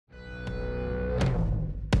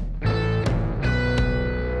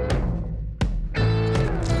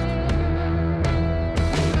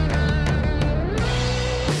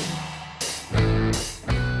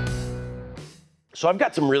So I've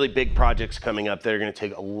got some really big projects coming up that are gonna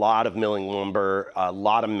take a lot of milling lumber, a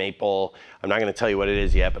lot of maple. I'm not gonna tell you what it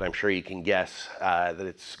is yet, but I'm sure you can guess that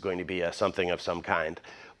it's going to be something of some kind.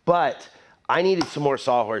 But I needed some more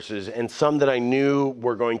sawhorses, and some that I knew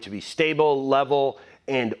were going to be stable, level,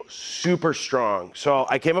 and super strong. So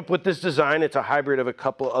I came up with this design. It's a hybrid of a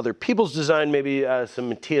couple other people's design, maybe some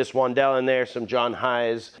Matthias Wandel in there, some John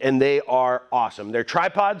Hayes, and they are awesome. They're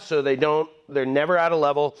tripods, so they're never out of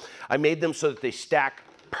level. I made them so that they stack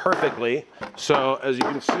perfectly. So as you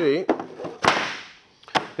can see,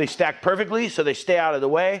 they stack perfectly, so they stay out of the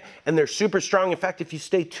way, and they're super strong. In fact, if you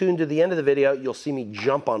stay tuned to the end of the video, you'll see me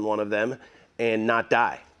jump on one of them and not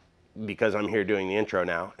die, because I'm here doing the intro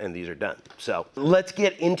now and these are done. So let's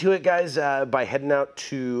get into it, guys, by heading out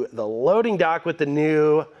to the loading dock with the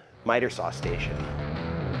new miter saw station.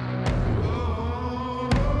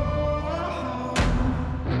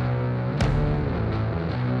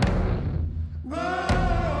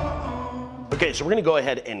 Okay, so we're gonna go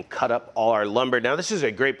ahead and cut up all our lumber. Now this is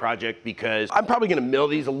a great project because I'm probably gonna mill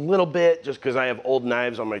these a little bit just because I have old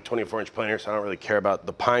knives on my 24-inch planer, so I don't really care about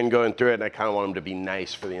the pine going through it, and I kind of want them to be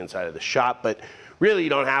nice for the inside of the shop, but really you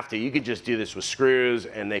don't have to. You could just do this with screws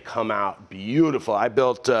and they come out beautiful. I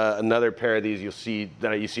built another pair of these you see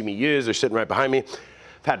me use. They're sitting right behind me.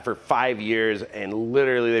 I've had for 5 years, and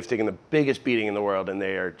literally they've taken the biggest beating in the world, and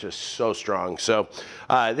they are just so strong. So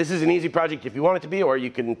this is an easy project if you want it to be, or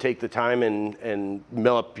you can take the time and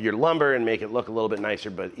mill up your lumber and make it look a little bit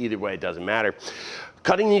nicer, but either way, it doesn't matter.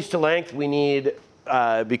 Cutting these to length, we need,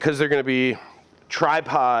 because they're gonna be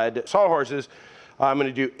tripod sawhorses, I'm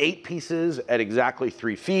gonna do 8 pieces at exactly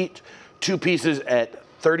 3 feet, 2 pieces at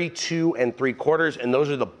 32 3/4, and those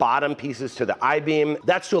are the bottom pieces to the I-beam.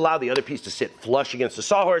 That's to allow the other piece to sit flush against the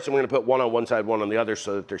sawhorse, and we're gonna put one on one side, one on the other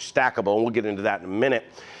so that they're stackable, and we'll get into that in a minute.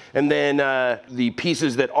 And then the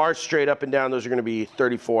pieces that are straight up and down, those are gonna be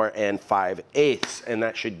 34 5/8, and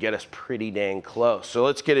that should get us pretty dang close. So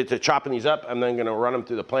let's get into chopping these up. I'm then gonna run them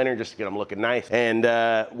through the planer just to get them looking nice, and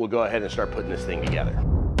we'll go ahead and start putting this thing together.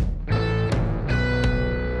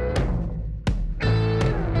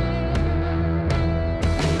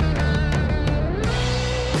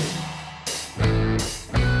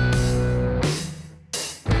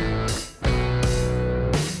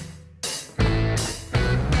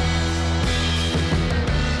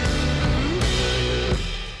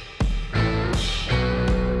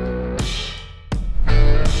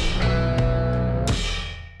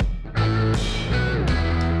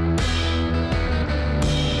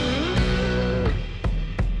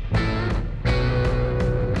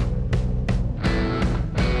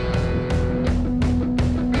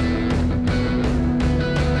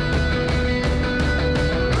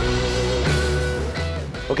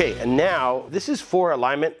 Okay, and now this is for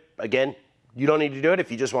alignment. Again, you don't need to do it. If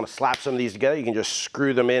you just want to slap some of these together, you can just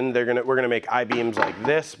screw them in. We're gonna make I-beams like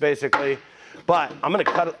this, basically. But I'm gonna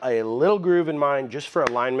cut a little groove in mine just for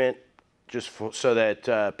alignment, so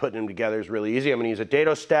that putting them together is really easy. I'm gonna use a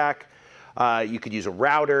dado stack. You could use a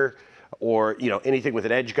router, or anything with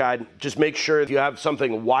an edge guide. Just make sure if you have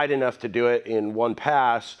something wide enough to do it in one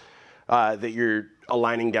pass, that you're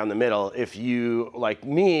aligning down the middle. If you, like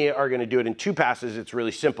me, are gonna do it in 2 passes, it's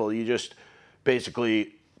really simple. You just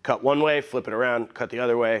basically cut one way, flip it around, cut the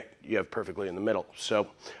other way, you have perfectly in the middle. So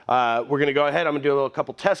we're gonna go ahead, I'm gonna do a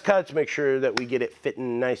couple test cuts, make sure that we get it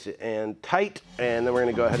fitting nice and tight, and then we're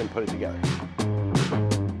gonna go ahead and put it together.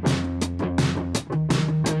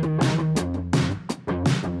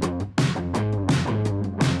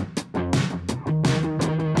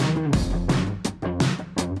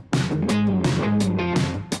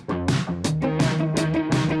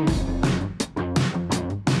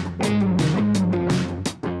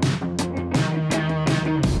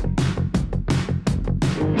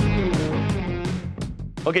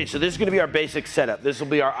 Okay, so this is gonna be our basic setup. This will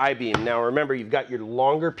be our I-beam. Now remember, you've got your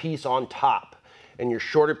longer piece on top and your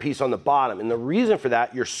shorter piece on the bottom. And the reason for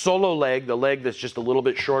that, your solo leg, the leg that's just a little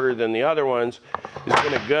bit shorter than the other ones, is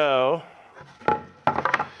gonna go,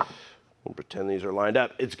 we'll pretend these are lined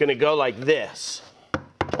up. It's gonna go like this.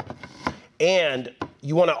 And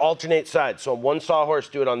you wanna alternate sides. So on one sawhorse,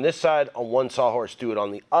 do it on this side, on one sawhorse, do it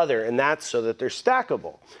on the other, and that's so that they're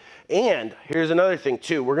stackable. And here's another thing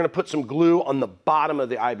too, we're gonna put some glue on the bottom of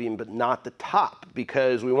the I-beam, but not the top,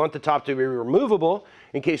 because we want the top to be removable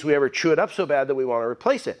in case we ever chew it up so bad that we wanna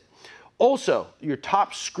replace it. Also, your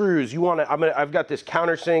top screws, I've got this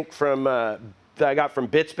countersink that I got from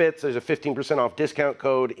Bits. There's a 15% off discount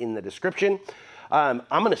code in the description. I'm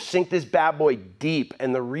gonna sink this bad boy deep,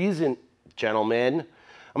 and the reason, gentlemen,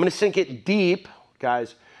 I'm gonna sink it deep,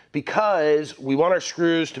 guys, because we want our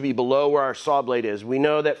screws to be below where our saw blade is. We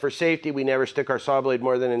know that for safety, we never stick our saw blade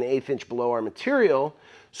more than 1/8 inch below our material.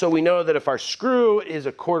 So we know that if our screw is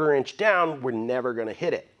 1/4 inch down, we're never gonna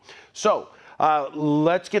hit it. So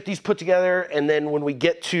let's get these put together, and then when we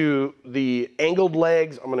get to the angled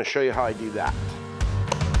legs, I'm gonna show you how I do that.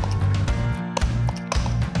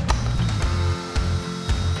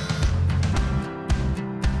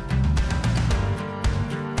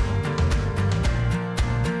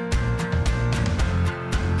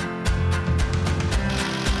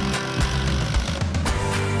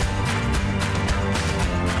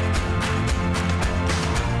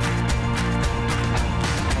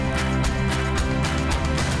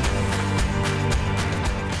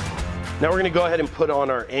 Now we're gonna go ahead and put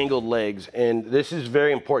on our angled legs, and this is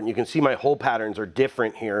very important. You can see my hole patterns are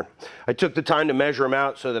different here. I took the time to measure them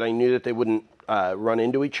out so that I knew that they wouldn't run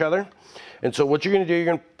into each other. And so what you're gonna do, you're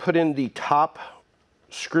gonna put in the top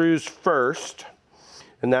screws first,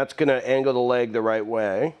 and that's gonna angle the leg the right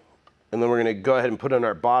way. And then we're gonna go ahead and put in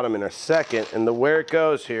our bottom in a second, and where it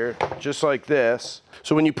goes here, just like this.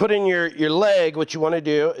 So when you put in your leg, what you wanna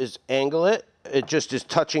do is angle it. It just is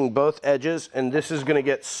touching both edges, and this is gonna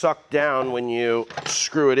get sucked down when you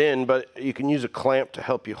screw it in, but you can use a clamp to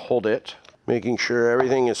help you hold it. Making sure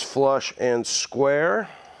everything is flush and square.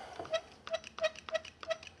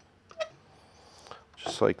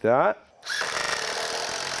 Just like that.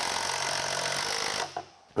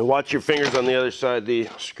 And watch your fingers on the other side. The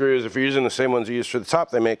screws, if you're using the same ones you used for the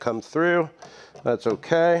top, they may come through. That's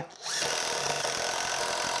okay.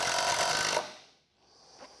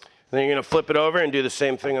 Then you're gonna flip it over and do the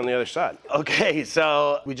same thing on the other side. Okay,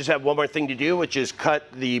 so we just have one more thing to do, which is cut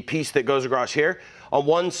the piece that goes across here. On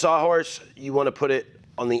one sawhorse, you wanna put it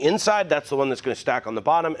on the inside. That's the one that's gonna stack on the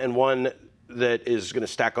bottom, and one that is gonna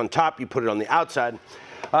stack on top, you put it on the outside.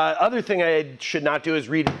 Other thing I should not do is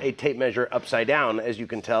read a tape measure upside down. As you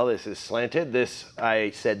can tell, this is slanted. This,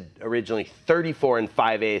 I said originally 34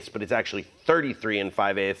 5/8, but it's actually 33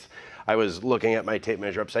 5/8. I was looking at my tape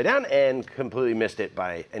measure upside down and completely missed it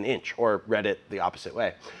by 1 inch, or read it the opposite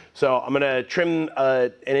way. So I'm gonna trim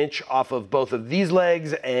 1 inch off of both of these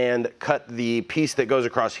legs and cut the piece that goes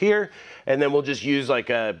across here, and then we'll just use like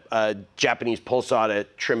a Japanese pull saw to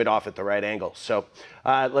trim it off at the right angle. So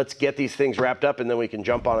let's get these things wrapped up, and then we can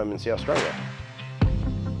jump on them and see how strong they are.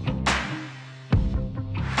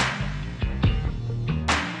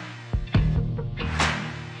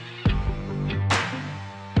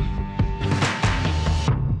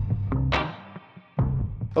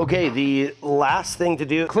 Okay, the last thing to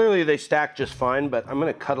do, clearly they stack just fine, but I'm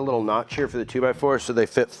gonna cut a little notch here for the 2x4 so they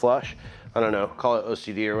fit flush. I don't know, call it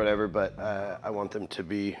OCD or whatever, but I want them to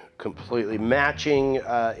be completely matching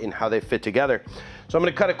in how they fit together. So I'm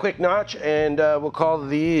gonna cut a quick notch, and we'll call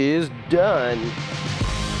these done.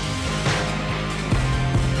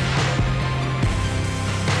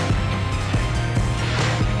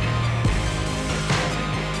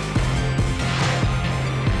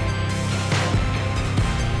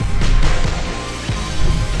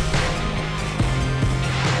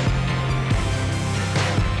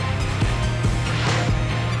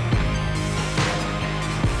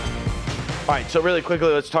 All right, so really quickly,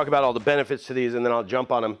 let's talk about all the benefits to these, and then I'll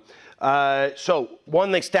jump on them. So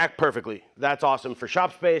one, they stack perfectly. That's awesome for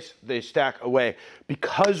shop space. They stack away.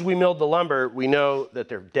 Because we milled the lumber, we know that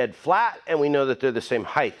they're dead flat, and we know that they're the same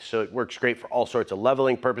height. So it works great for all sorts of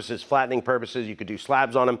leveling purposes, flattening purposes. You could do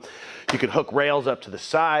slabs on them. You could hook rails up to the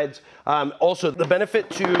sides. Also, the benefit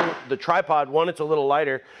to the tripod, one, it's a little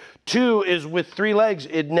lighter. Two is with 3 legs,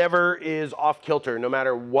 it never is off kilter, no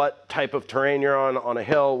matter what type of terrain you're on a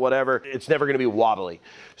hill, whatever, it's never gonna be wobbly.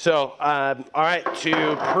 So, all right,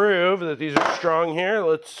 to prove that these are strong here,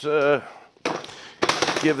 let's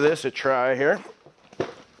give this a try here.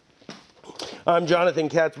 I'm Jonathan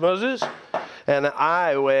Katz-Moses, and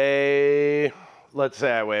I weigh, let's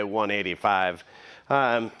say I weigh 185.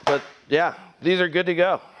 But yeah, these are good to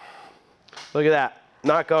go. Look at that.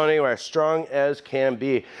 Not going anywhere, strong as can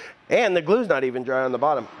be. And the glue's not even dry on the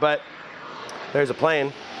bottom, but there's a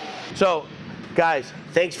plane. So guys,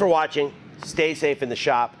 thanks for watching. Stay safe in the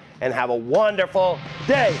shop and have a wonderful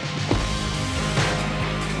day.